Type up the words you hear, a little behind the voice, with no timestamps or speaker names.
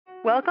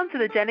Welcome to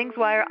the Jennings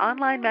Wire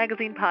Online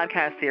Magazine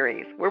podcast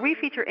series, where we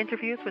feature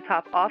interviews with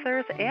top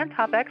authors and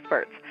top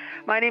experts.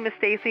 My name is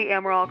Stacey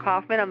Amaral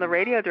Kaufman. I'm the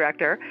radio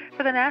director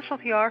for the national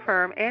PR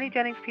firm Annie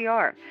Jennings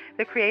PR,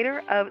 the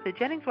creator of the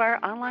Jennings Wire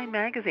Online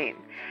Magazine.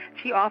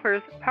 She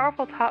offers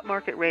powerful top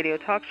market radio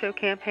talk show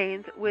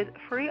campaigns with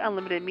free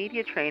unlimited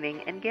media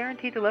training and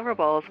guaranteed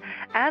deliverables,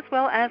 as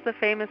well as the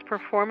famous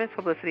performance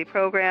publicity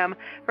program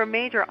for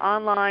major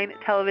online,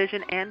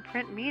 television, and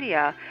print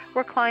media,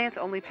 where clients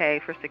only pay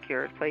for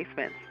secured placements.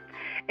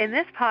 In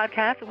this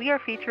podcast, we are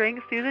featuring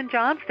Susan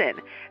Johnston,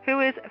 who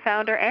is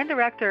founder and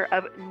director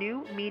of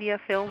New Media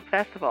Film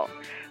Festival,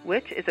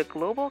 which is a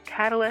global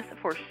catalyst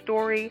for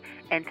story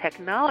and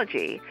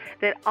technology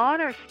that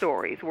honors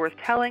stories worth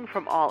telling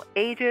from all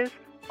ages,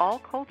 all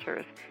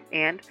cultures,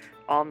 and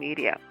all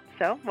media.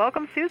 So,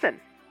 welcome, Susan.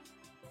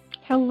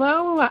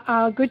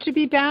 Hello. Good to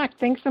be back.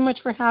 Thanks so much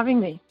for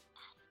having me.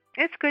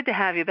 It's good to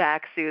have you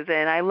back,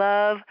 Susan. I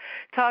love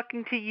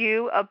talking to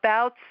you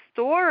about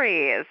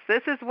stories.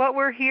 This is what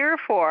we're here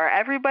for.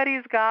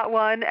 Everybody's got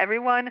one.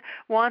 Everyone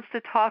wants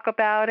to talk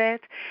about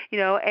it,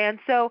 and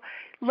so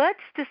let's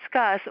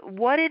discuss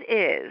what it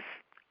is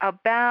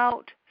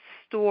about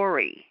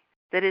story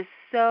that is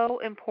so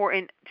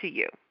important to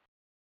you.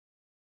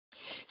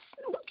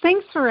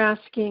 Thanks for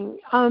asking.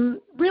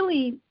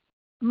 Really,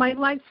 my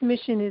life's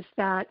mission is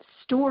that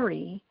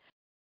story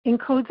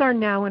encodes our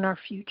now and our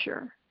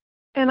future.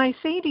 And I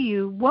say to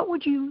you, what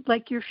would you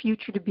like your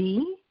future to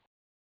be?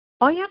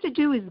 All you have to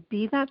do is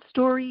be that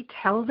story,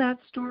 tell that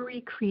story,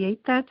 create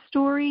that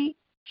story,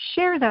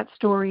 share that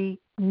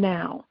story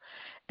now.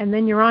 And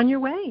then you're on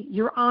your way.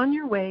 You're on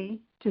your way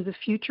to the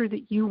future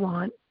that you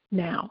want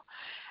now.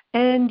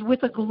 And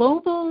with a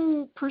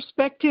global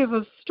perspective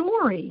of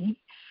story,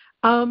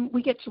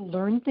 we get to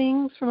learn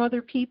things from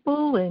other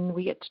people, and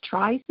we get to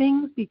try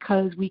things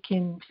because we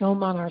can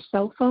film on our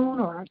cell phone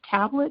or our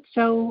tablet.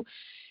 So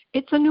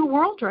it's a new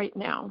world right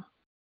now.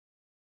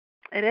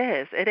 It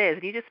is.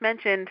 And you just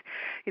mentioned,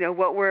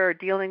 what we're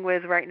dealing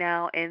with right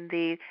now in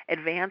the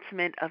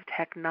advancement of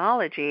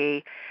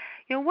technology.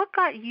 What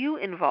got you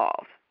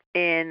involved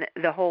in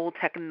the whole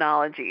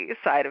technology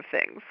side of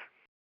things?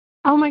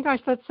 Oh my gosh,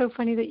 that's so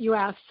funny that you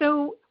asked.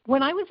 So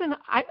when I was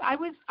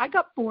I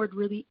got bored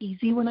really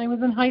easy when I was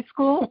in high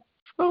school.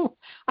 So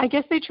I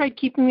guess they tried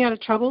keeping me out of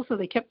trouble, so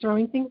they kept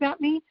throwing things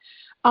at me.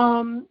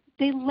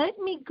 They let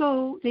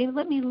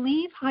me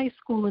leave high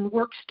school and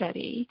work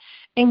study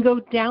and go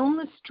down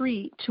the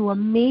street to a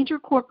major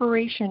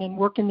corporation and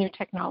work in their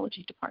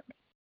technology department,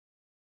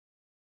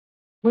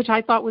 which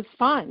I thought was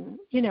fun.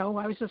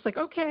 I was just like,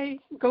 okay,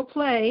 go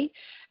play.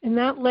 And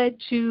that led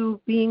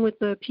to being with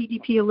the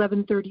PDP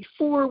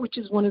 1134, which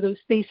is one of those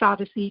Space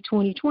Odyssey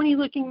 2020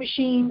 looking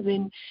machines.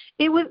 And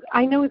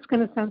I know it's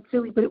going to sound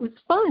silly, but it was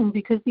fun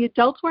because the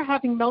adults were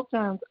having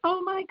meltdowns.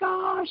 Oh my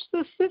gosh,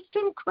 the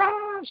system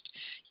crashed.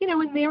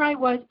 And there I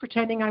was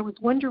pretending I was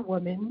Wonder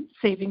Woman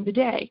saving the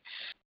day.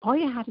 All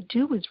you had to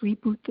do was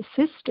reboot the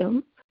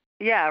system.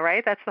 Yeah,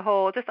 right? That's the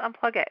whole, just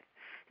unplug it.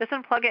 Just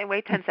unplug it and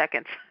wait 10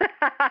 seconds.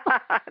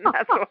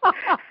 that's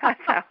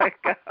how it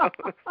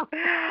goes.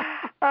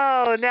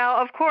 Oh, now,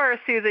 of course,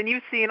 Susan,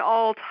 you've seen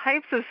all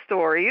types of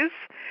stories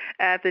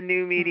at the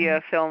New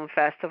Media Film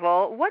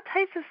Festival. What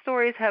types of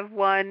stories have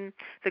won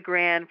the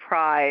Grand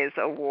Prize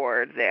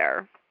Award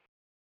there?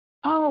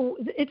 Oh,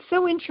 it's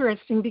so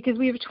interesting because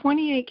we have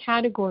 28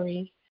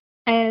 categories,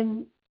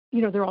 and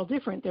they're all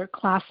different. They're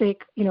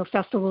classic,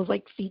 festivals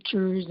like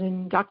features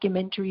and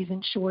documentaries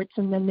and shorts,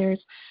 and then there's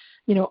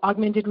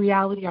augmented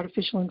reality,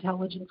 artificial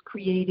intelligence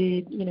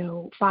created,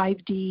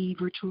 5D,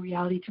 virtual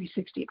reality,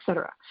 360,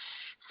 etc.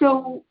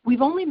 So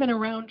we've only been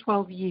around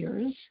 12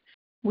 years,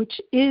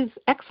 which is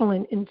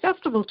excellent in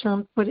festival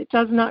terms, but it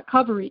does not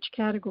cover each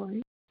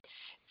category.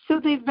 So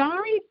they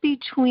vary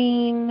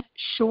between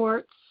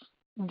shorts,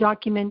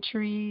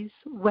 documentaries,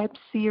 web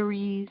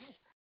series,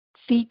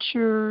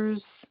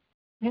 features.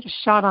 We had a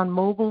shot on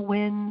mobile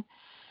win,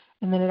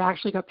 and then it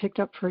actually got picked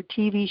up for a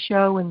TV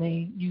show, and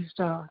they used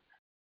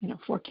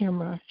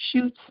 4-camera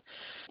shoots.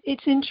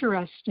 It's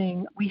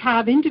interesting. We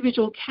have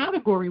individual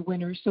category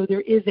winners, so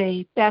there is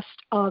a best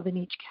of in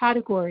each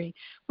category.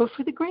 But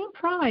for the grand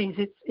prize,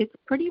 it's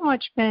pretty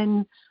much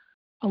been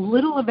a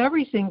little of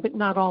everything, but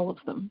not all of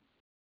them.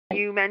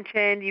 You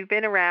mentioned you've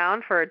been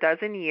around for a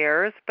dozen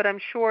years, but I'm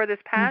sure this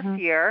past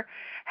year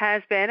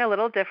has been a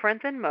little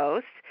different than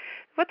most.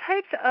 What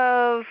types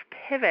of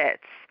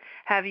pivots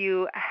have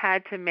you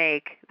had to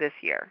make this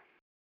year?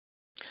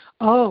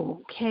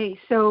 Oh, okay.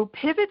 So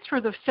pivots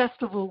for the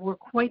festival were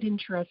quite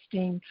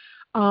interesting.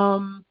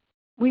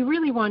 We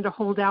really wanted to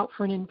hold out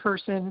for an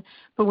in-person,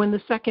 but when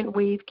the second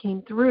wave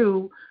came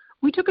through,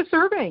 we took a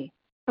survey.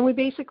 And we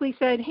basically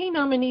said, hey,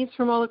 nominees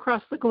from all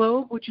across the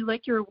globe, would you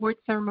like your award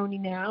ceremony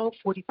now?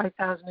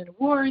 45,000 in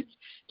awards,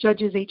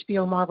 judges,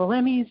 HBO, Marvel,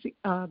 Emmys,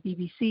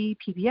 BBC,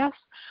 PBS.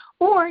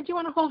 Or do you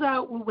want to hold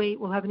out? We'll wait.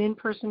 We'll have an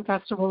in-person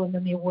festival and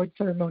then the award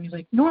ceremony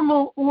like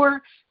normal,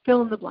 or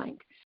fill in the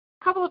blank.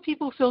 A couple of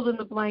people filled in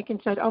the blank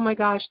and said, oh, my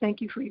gosh, thank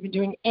you for even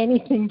doing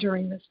anything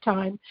during this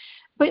time.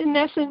 But in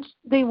essence,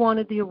 they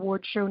wanted the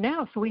award show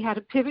now. So we had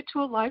to pivot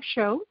to a live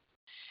show,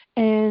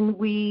 and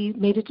we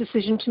made a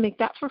decision to make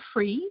that for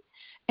free.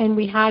 And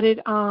we had it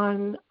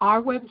on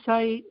our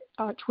website,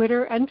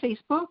 Twitter, and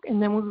Facebook,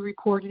 and then we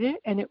recorded it,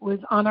 and it was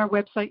on our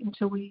website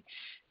until we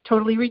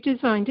totally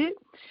redesigned it.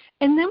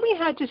 And then we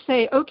had to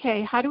say,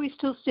 okay, how do we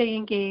still stay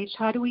engaged?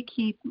 How do we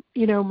keep,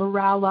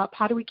 morale up?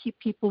 How do we keep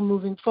people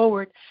moving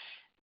forward?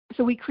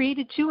 So we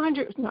created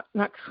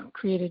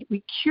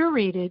we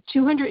curated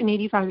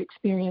 285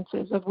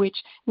 experiences, of which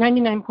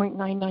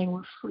 99.99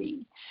 were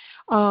free.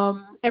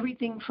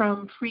 Everything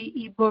from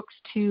free ebooks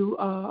to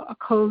a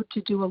code to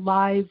do a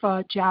live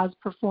jazz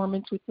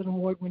performance with an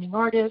award-winning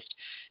artist,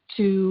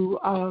 to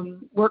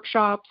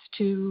workshops,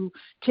 to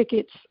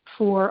tickets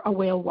for a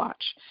whale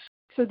watch.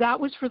 So that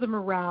was for the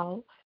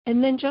morale.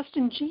 And then just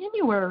in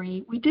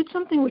January, we did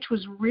something which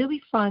was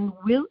really fun,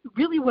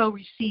 really well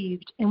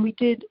received, and we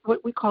did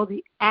what we call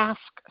the Ask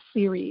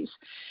series.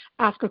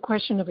 Ask a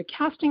question of a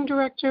casting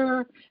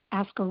director,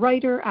 ask a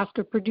writer, ask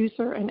a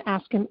producer, and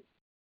ask an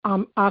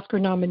Oscar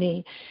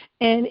nominee.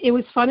 And it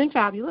was fun and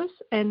fabulous,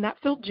 and that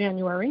filled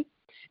January.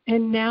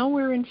 And now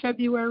we're in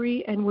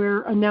February, and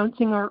we're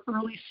announcing our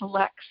early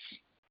selects.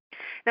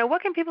 Now,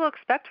 what can people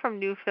expect from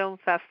New Film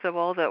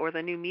Festival or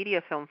the New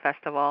Media Film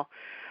Festival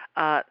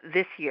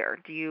this year?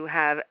 Do you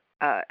have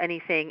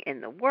anything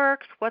in the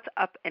works? What's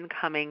up and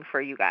coming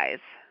for you guys?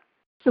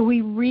 So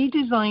we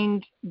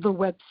redesigned the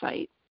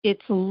website.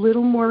 It's a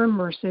little more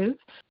immersive.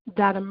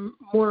 That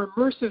more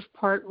immersive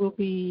part will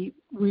be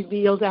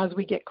revealed as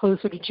we get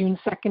closer to June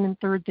 2nd and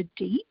 3rd, the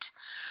date.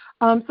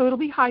 So it'll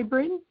be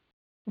hybrid.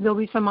 There'll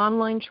be some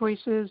online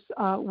choices.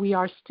 We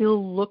are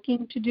still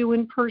looking to do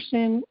in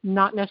person,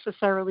 not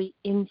necessarily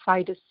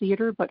inside a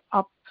theater, but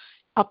up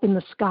in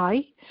the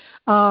sky.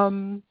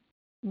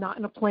 Not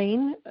in a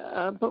plane,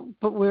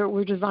 but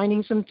we're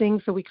designing some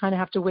things, so we kind of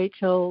have to wait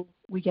till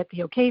we get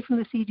the okay from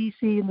the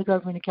CDC and the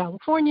government of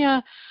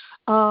California.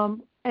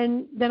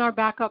 And then our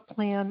backup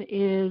plan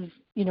is,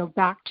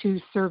 back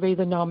to survey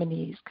the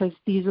nominees, because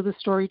these are the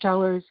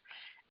storytellers,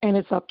 and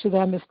it's up to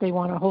them if they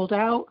want to hold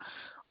out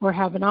or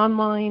have an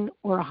online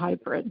or a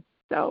hybrid.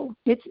 So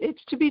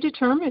it's to be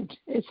determined.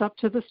 It's up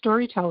to the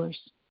storytellers.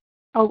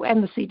 Oh,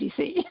 and the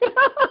CDC.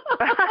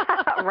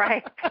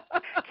 Right.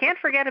 Can't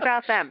forget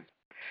about them.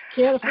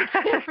 Can't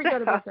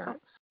forget about that.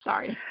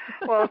 Sorry.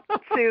 Well,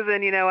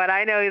 Susan, you know what?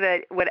 I know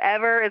that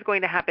whatever is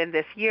going to happen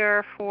this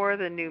year for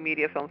the New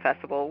Media Film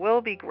Festival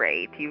will be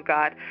great. You've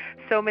got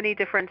so many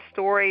different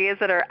stories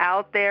that are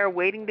out there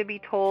waiting to be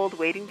told,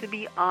 waiting to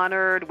be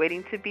honored,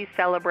 waiting to be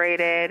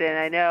celebrated, and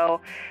I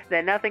know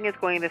that nothing is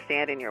going to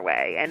stand in your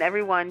way. And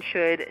everyone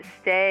should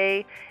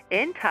stay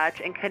in touch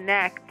and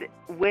connect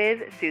with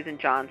Susan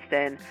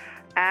Johnston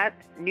at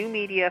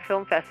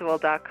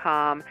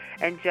newmediafilmfestival.com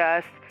and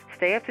just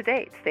stay up to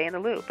date, stay in the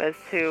loop as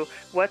to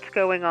what's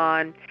going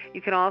on.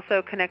 You can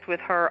also connect with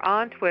her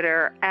on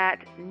Twitter at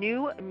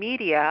New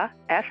Media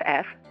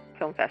FF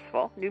Film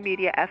Festival, New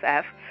Media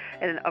FF,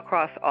 and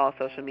across all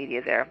social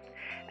media there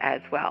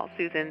as well.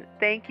 Susan,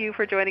 thank you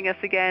for joining us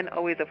again.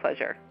 Always a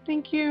pleasure.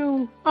 Thank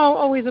you. Oh,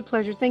 always a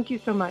pleasure. Thank you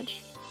so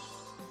much.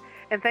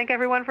 And thank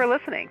everyone for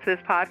listening to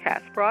this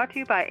podcast brought to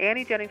you by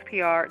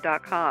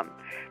AnnieJenningsPR.com.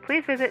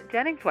 Please visit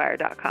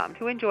JenningsWire.com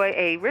to enjoy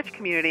a rich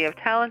community of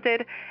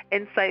talented,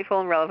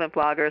 insightful, and relevant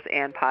bloggers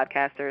and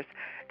podcasters.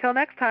 Till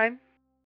next time.